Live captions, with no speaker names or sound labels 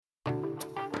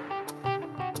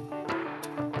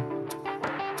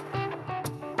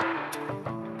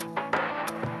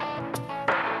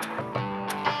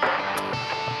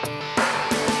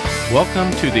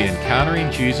Welcome to the Encountering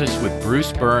Jesus with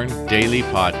Bruce Byrne Daily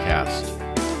Podcast.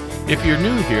 If you're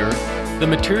new here, the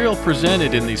material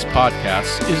presented in these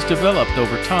podcasts is developed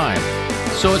over time,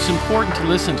 so it's important to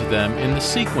listen to them in the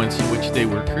sequence in which they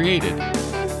were created.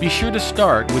 Be sure to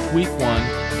start with Week 1,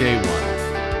 Day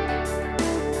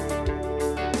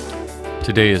 1.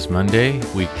 Today is Monday,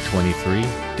 Week 23,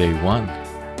 Day 1.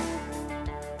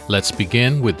 Let's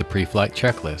begin with the pre-flight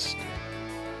checklist.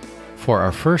 For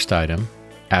our first item,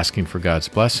 asking for God's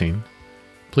blessing,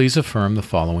 please affirm the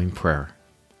following prayer.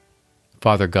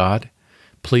 Father God,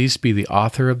 please be the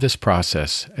author of this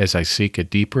process as I seek a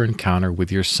deeper encounter with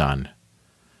your Son.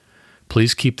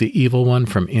 Please keep the evil one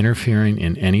from interfering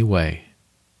in any way.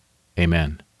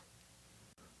 Amen.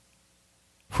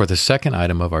 For the second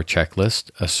item of our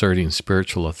checklist, asserting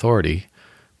spiritual authority,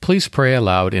 please pray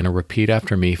aloud in a repeat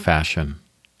after me fashion.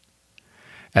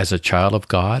 As a child of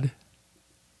God,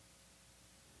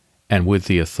 and with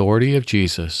the authority of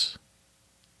Jesus,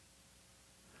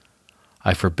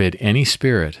 I forbid any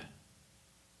spirit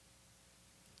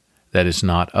that is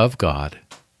not of God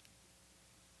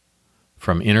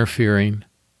from interfering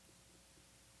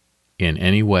in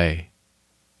any way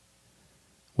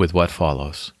with what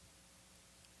follows.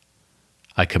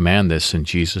 I command this in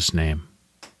Jesus' name.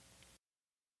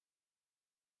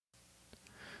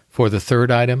 For the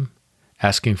third item,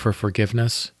 asking for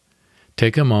forgiveness,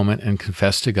 take a moment and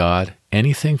confess to God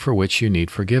anything for which you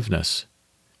need forgiveness.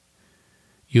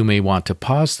 You may want to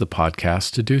pause the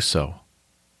podcast to do so,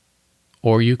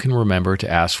 or you can remember to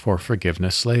ask for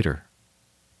forgiveness later.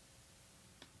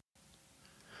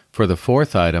 For the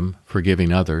fourth item,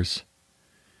 forgiving others,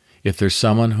 if there's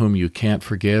someone whom you can't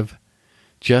forgive,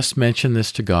 just mention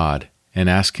this to God and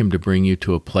ask Him to bring you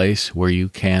to a place where you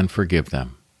can forgive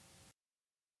them.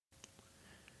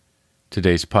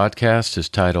 Today's podcast is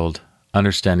titled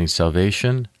Understanding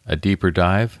Salvation, A Deeper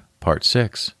Dive, Part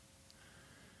 6.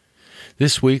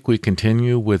 This week we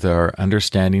continue with our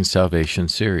Understanding Salvation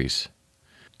series.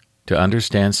 To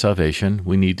understand salvation,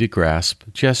 we need to grasp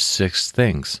just 6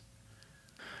 things.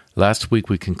 Last week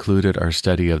we concluded our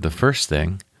study of the first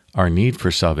thing, our need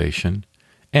for salvation,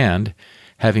 and,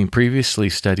 having previously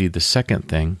studied the second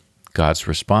thing, God's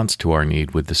response to our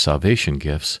need with the salvation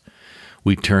gifts,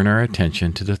 we turn our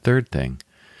attention to the third thing,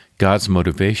 God's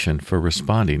motivation for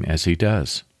responding as He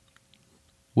does.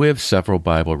 We have several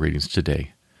Bible readings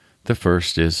today. The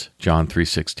first is John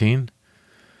 3:16.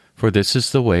 For this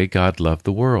is the way God loved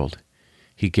the world.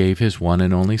 He gave His one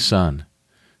and only Son,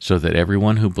 so that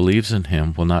everyone who believes in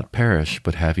Him will not perish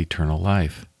but have eternal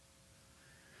life.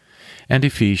 And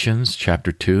Ephesians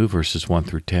chapter 2, verses 1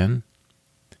 through 10.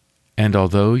 And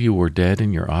although you were dead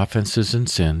in your offenses and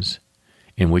sins,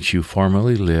 in which you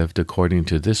formerly lived according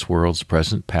to this world's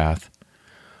present path,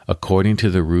 according to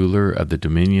the ruler of the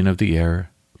dominion of the air,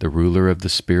 the ruler of the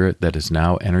spirit that is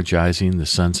now energizing the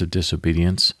sons of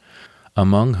disobedience,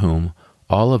 among whom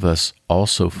all of us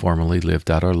also formerly lived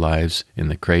out our lives in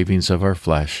the cravings of our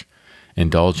flesh,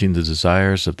 indulging the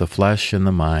desires of the flesh and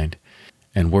the mind,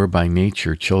 and were by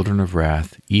nature children of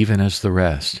wrath, even as the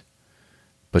rest.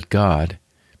 But God,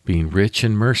 being rich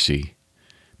in mercy,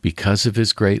 because of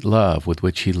His great love with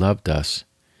which He loved us,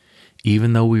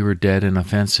 even though we were dead in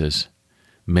offenses,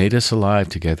 made us alive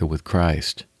together with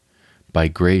Christ. By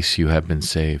grace you have been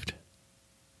saved.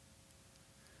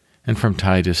 And from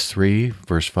Titus 3,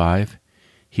 verse 5,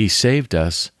 He saved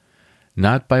us,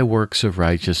 not by works of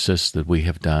righteousness that we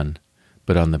have done,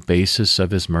 but on the basis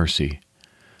of His mercy,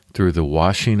 through the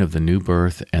washing of the new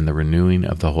birth and the renewing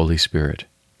of the Holy Spirit.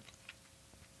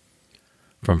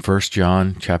 From 1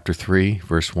 John chapter 3,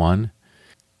 verse 1,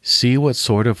 see what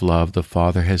sort of love the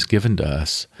Father has given to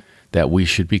us, that we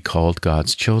should be called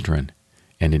God's children,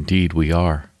 and indeed we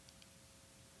are.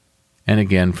 And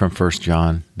again from 1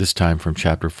 John, this time from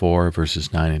chapter 4,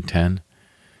 verses 9 and 10,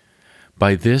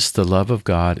 by this the love of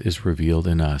God is revealed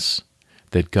in us,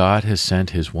 that God has sent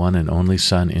His one and only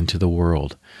Son into the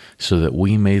world, so that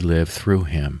we may live through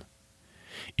Him.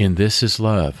 In this is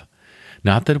love,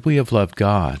 not that we have loved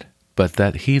God, but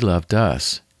that He loved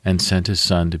us and sent His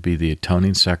Son to be the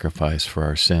atoning sacrifice for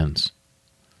our sins.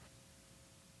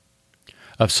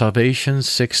 Of salvation's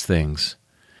 6 things,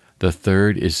 the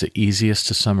third is the easiest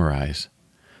to summarize.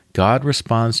 God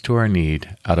responds to our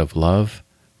need out of love,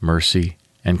 mercy,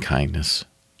 and kindness.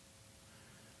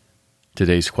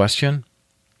 Today's question?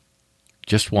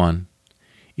 Just one.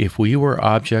 If we were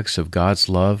objects of God's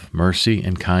love, mercy,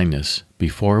 and kindness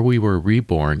before we were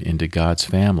reborn into God's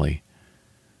family,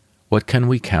 what can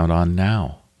we count on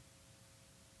now?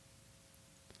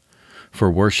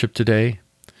 For worship today,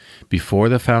 before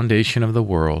the foundation of the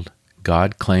world,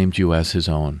 God claimed you as His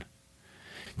own.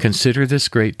 Consider this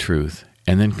great truth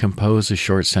and then compose a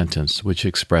short sentence which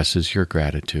expresses your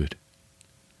gratitude.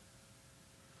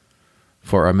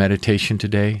 For our meditation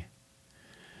today,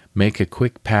 make a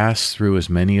quick pass through as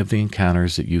many of the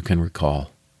encounters that you can recall.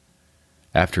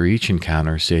 After each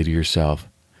encounter, say to yourself,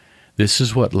 "This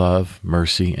is what love,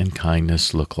 mercy, and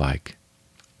kindness look like."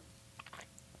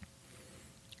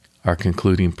 Our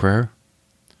concluding prayer.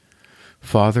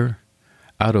 Father,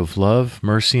 out of love,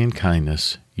 mercy, and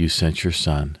kindness, you sent your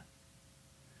Son.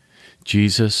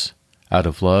 Jesus, out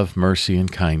of love, mercy,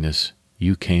 and kindness,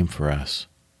 you came for us.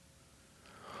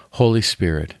 Holy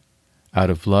Spirit, out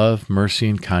of love, mercy,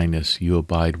 and kindness, you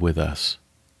abide with us.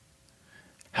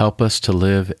 Help us to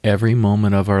live every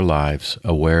moment of our lives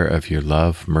aware of your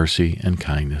love, mercy, and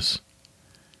kindness.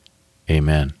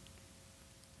 Amen.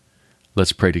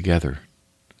 Let's pray together.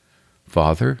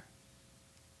 Father,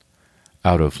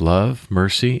 out of love,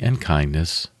 mercy, and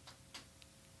kindness,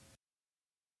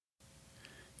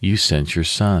 you sent your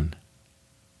Son.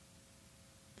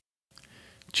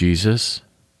 Jesus,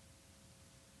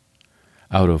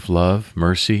 out of love,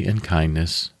 mercy, and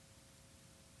kindness,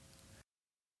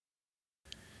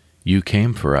 you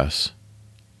came for us.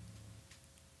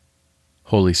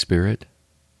 Holy Spirit,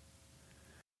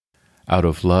 out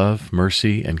of love,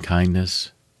 mercy, and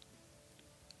kindness,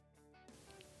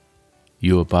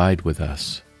 you abide with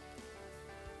us.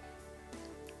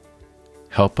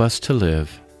 Help us to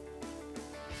live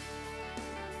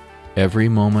every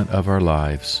moment of our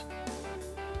lives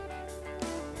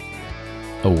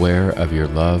aware of your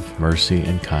love, mercy,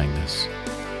 and kindness.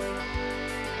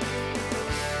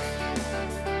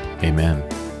 Amen.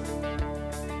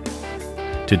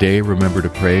 Today, remember to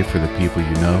pray for the people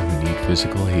you know who need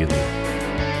physical healing.